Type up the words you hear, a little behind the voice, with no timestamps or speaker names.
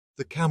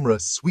The camera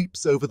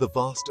sweeps over the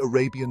vast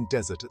Arabian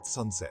desert at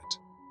sunset,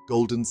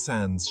 golden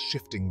sands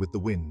shifting with the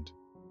wind.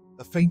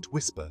 A faint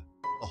whisper,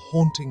 a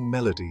haunting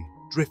melody,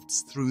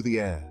 drifts through the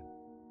air.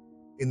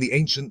 In the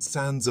ancient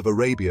sands of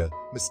Arabia,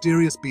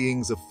 mysterious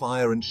beings of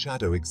fire and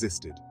shadow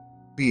existed,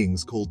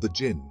 beings called the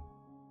Djinn.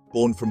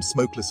 Born from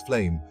smokeless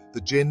flame,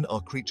 the Djinn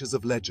are creatures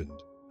of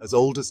legend, as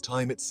old as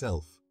time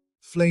itself.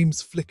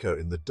 Flames flicker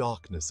in the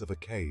darkness of a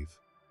cave.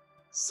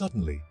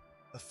 Suddenly,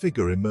 a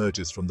figure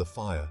emerges from the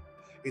fire,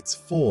 its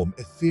form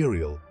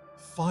ethereal,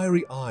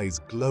 fiery eyes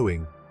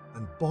glowing,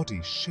 and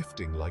body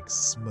shifting like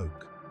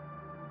smoke.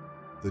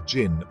 The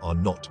Djinn are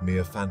not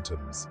mere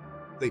phantoms.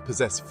 They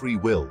possess free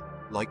will,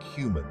 like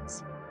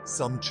humans.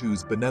 Some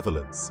choose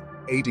benevolence,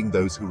 aiding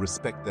those who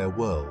respect their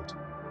world.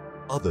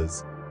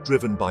 Others,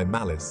 driven by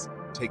malice,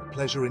 take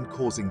pleasure in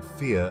causing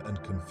fear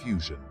and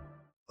confusion.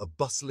 A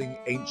bustling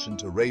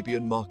ancient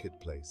Arabian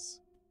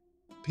marketplace.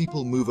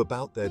 People move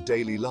about their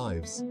daily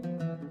lives,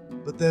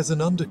 but there's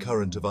an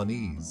undercurrent of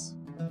unease.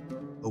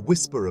 A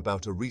whisper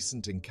about a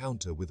recent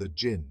encounter with a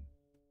Djinn.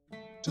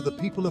 To the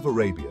people of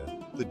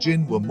Arabia, the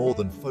Djinn were more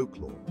than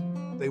folklore.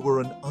 They were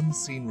an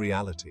unseen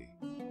reality.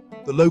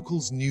 The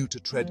locals knew to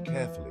tread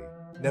carefully,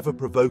 never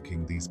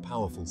provoking these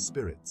powerful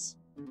spirits.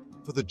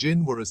 For the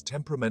Djinn were as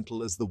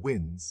temperamental as the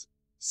winds,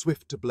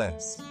 swift to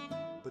bless,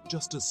 but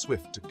just as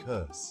swift to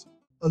curse.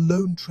 A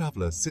lone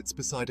traveler sits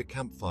beside a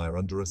campfire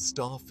under a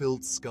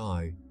star-filled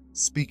sky,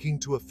 speaking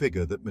to a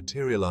figure that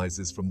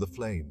materializes from the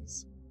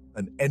flames.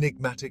 An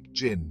enigmatic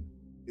Djinn,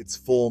 its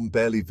form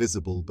barely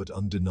visible but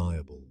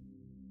undeniable.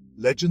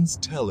 Legends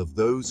tell of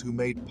those who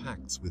made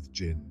pacts with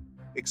Djinn,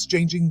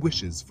 exchanging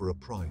wishes for a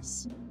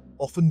price,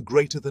 often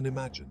greater than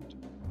imagined.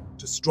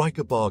 To strike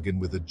a bargain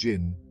with a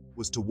Djinn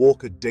was to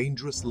walk a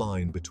dangerous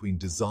line between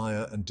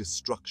desire and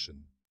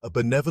destruction. A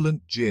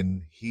benevolent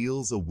Djinn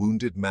heals a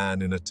wounded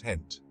man in a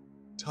tent,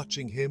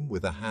 touching him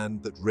with a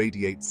hand that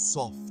radiates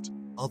soft,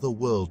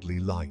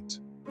 otherworldly light.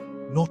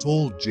 Not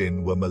all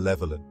Djinn were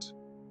malevolent.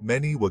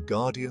 Many were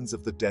guardians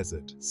of the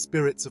desert,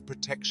 spirits of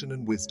protection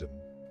and wisdom.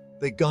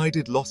 They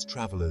guided lost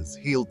travelers,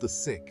 healed the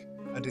sick,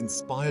 and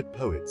inspired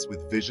poets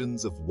with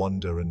visions of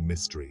wonder and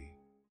mystery.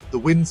 The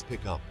winds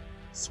pick up,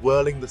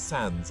 swirling the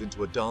sands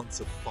into a dance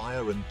of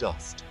fire and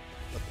dust.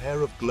 A pair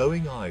of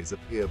glowing eyes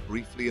appear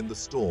briefly in the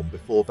storm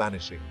before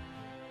vanishing.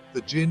 The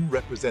Djinn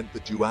represent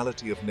the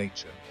duality of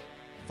nature.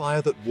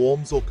 Fire that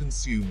warms or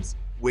consumes,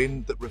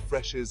 wind that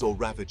refreshes or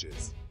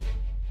ravages.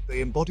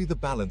 They embody the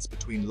balance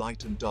between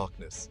light and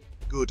darkness,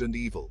 good and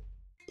evil.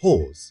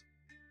 Pause.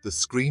 The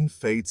screen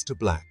fades to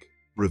black,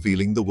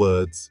 revealing the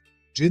words,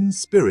 Djinn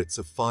Spirits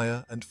of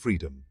Fire and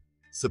Freedom.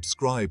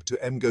 Subscribe to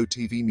Emgo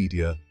TV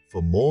Media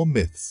for more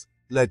myths,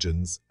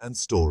 legends, and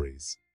stories.